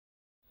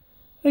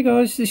Hey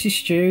guys, this is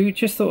Stu.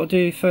 Just thought I'd do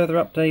a further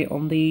update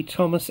on the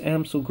Thomas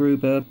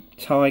Amselgruber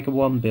Tiger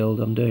 1 build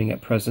I'm doing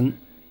at present.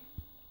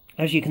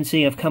 As you can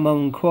see, I've come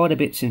on quite a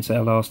bit since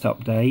our last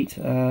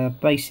update.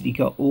 Basically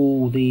got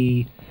all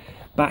the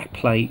back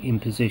plate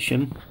in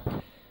position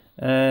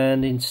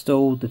and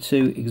installed the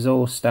two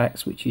exhaust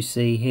stacks which you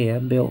see here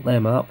and built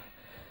them up.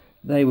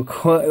 They were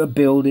quite a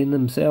build in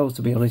themselves,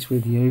 to be honest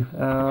with you.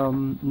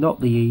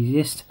 Not the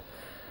easiest.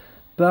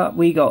 But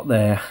we got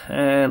there,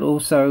 and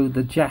also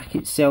the jack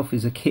itself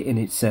is a kit in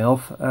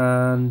itself,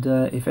 and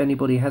if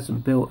anybody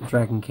hasn't built a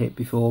Dragon kit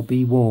before,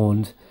 be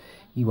warned,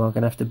 you are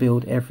going to have to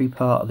build every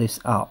part of this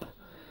up.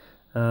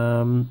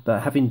 But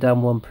having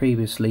done one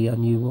previously, I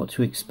knew what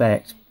to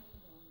expect.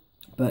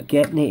 But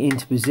getting it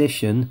into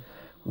position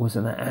was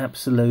an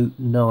absolute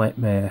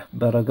nightmare,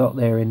 but I got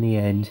there in the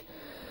end.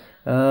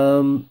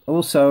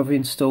 Also, I've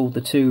installed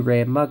the two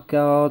rear mud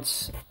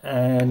guards,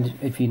 and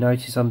if you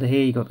notice under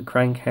here, you've got the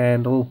crank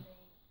handle.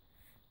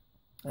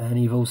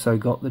 And you've also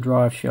got the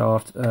drive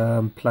shaft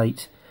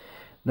plate.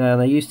 Now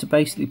they used to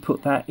basically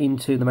put that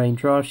into the main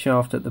drive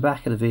shaft at the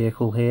back of the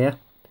vehicle here,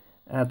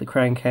 add the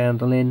crank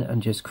handle in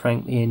and just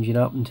crank the engine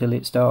up until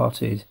it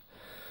started.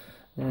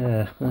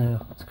 Yeah,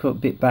 well, it's quite a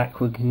bit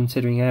backward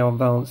considering how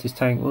advanced this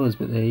tank was,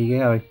 but there you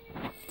go.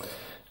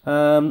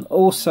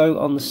 Also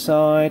on the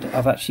side,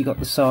 I've actually got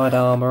the side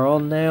armour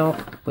on now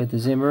with the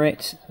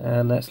Zimmerit,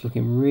 and that's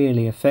looking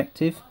really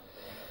effective,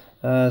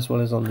 as well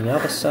as on the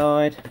other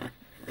side.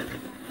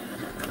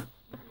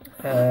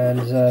 And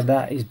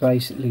that is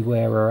basically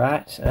where we're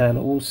at. And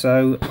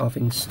also I've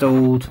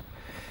installed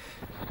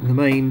the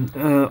main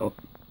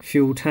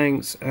fuel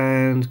tanks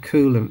and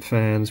coolant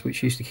fans,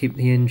 which used to keep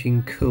the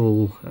engine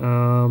cool.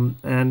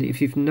 And if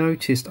you've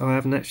noticed, I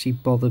haven't actually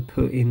bothered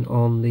putting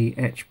on the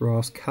etched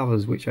brass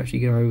covers which actually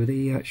go over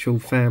the actual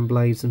fan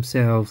blades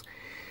themselves.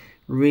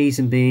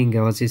 Reason being,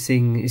 guys, this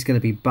thing is going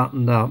to be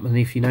buttoned up, and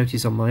if you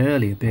notice on my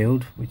earlier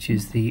build, which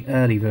is the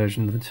early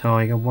version of the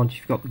Tiger, once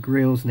you've got the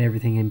grills and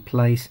everything in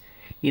place,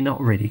 you're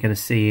not really going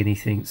to see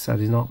anything, so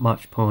there's not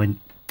much point.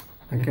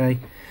 Okay,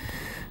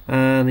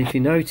 and if you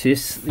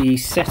notice, the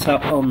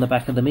setup on the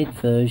back of the mid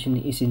version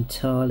is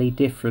entirely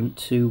different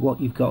to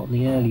what you've got on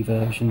the early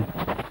version.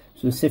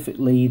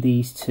 Specifically,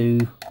 these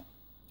two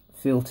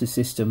filter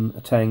system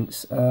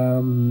tanks,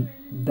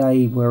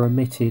 they were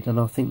omitted, and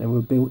I think they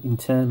were built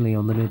internally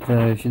on the mid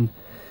version.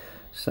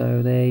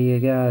 So there you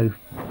go.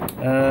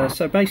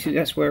 So basically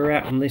that's where we're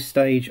at on this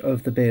stage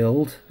of the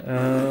build.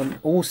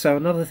 Also,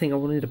 another thing I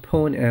wanted to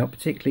point out,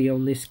 particularly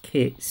on this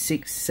kit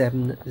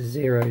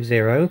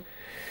 6700,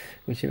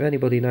 which if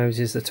anybody knows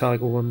is the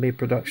Tiger 1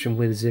 mid-production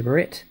with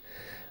Zimmerit,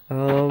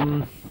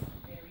 there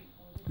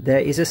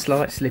is a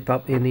slight slip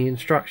up in the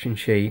instruction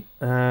sheet,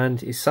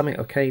 and it's something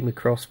I came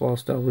across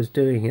whilst I was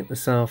doing it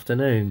this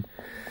afternoon.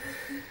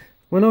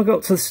 When I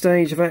got to the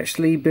stage of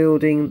actually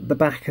building the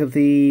back of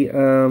the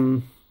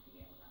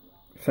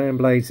fan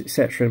blades,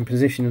 etc., and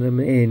positioning them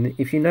in,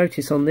 if you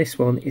notice on this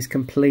one is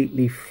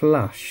completely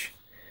flush.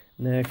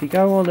 Now if you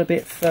go on a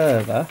bit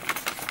further,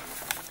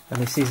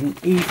 and this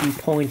isn't even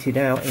pointed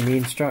out in the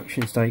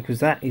instruction stage,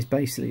 because that is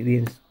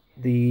basically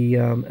the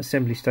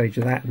assembly stage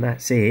of that, and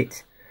that's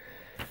it.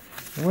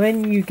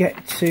 When you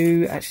get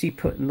to actually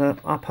putting the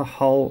upper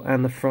hull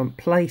and the front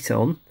plate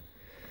on,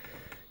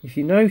 if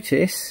you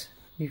notice,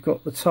 you've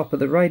got the top of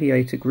the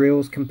radiator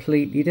grills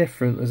completely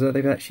different, as though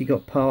they've actually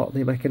got part of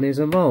the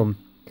mechanism on.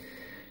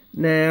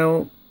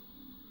 Now,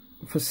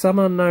 for some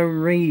unknown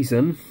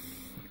reason,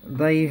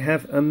 they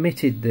have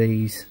omitted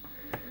these,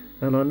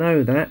 and I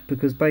know that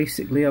because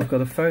basically I've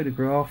got a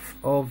photograph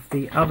of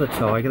the other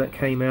Tiger that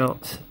came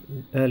out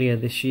earlier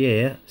this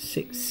year,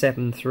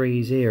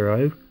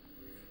 6730,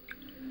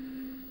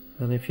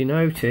 and if you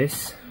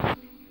notice,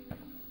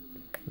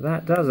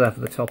 that does have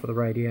the top of the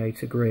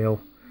radiator grille,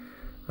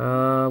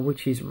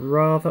 which is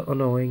rather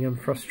annoying and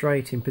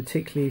frustrating,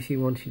 particularly if you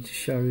wanted to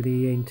show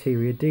the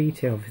interior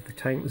detail if the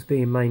tank was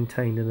being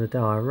maintained in a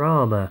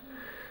diorama.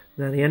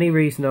 Now the only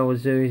reason I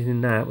was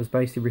doing that was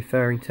basically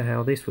referring to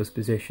how this was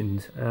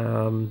positioned,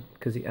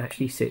 because it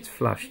actually sits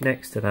flush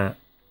next to that.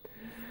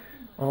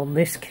 On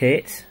this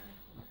kit,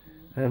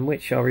 and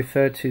which I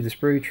referred to the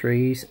sprue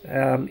trees,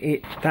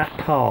 that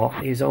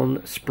part is on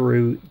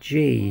sprue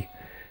G.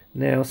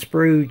 Now,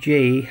 sprue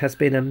G has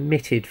been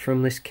omitted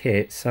from this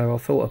kit, so I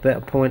thought I'd better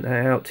point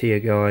that out to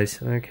you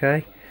guys,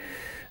 okay?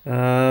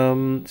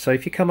 So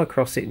if you come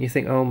across it and you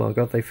think, oh my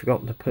god, they've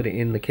forgotten to put it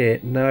in the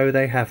kit, no,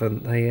 they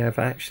haven't. They have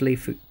actually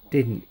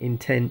didn't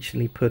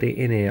intentionally put it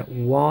in here.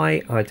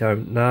 Why, I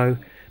don't know,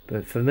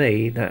 but for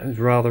me, that was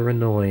rather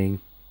annoying.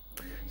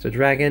 So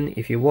Dragon,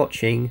 if you're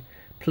watching,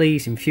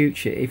 please in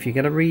future, if you're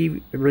going to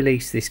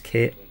re-release this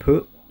kit,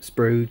 put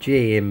sprue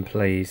G in,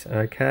 please,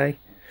 okay?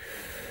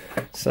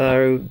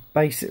 So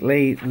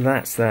basically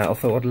that's that. I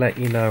thought I'd let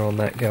you know on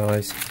that,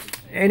 guys.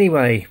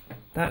 Anyway,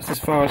 that's as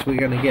far as we're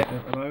going to get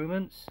at the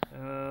moment.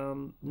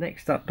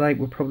 Next update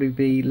will probably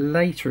be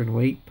later in the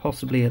week,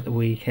 possibly at the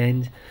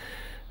weekend,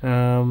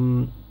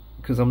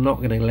 because I'm not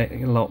going to let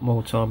a lot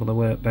more time on the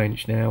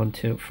workbench now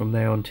until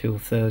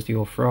Thursday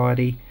or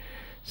Friday.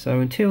 So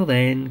until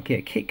then,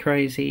 get kit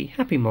crazy,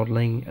 happy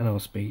modelling, and I'll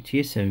speak to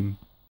you soon.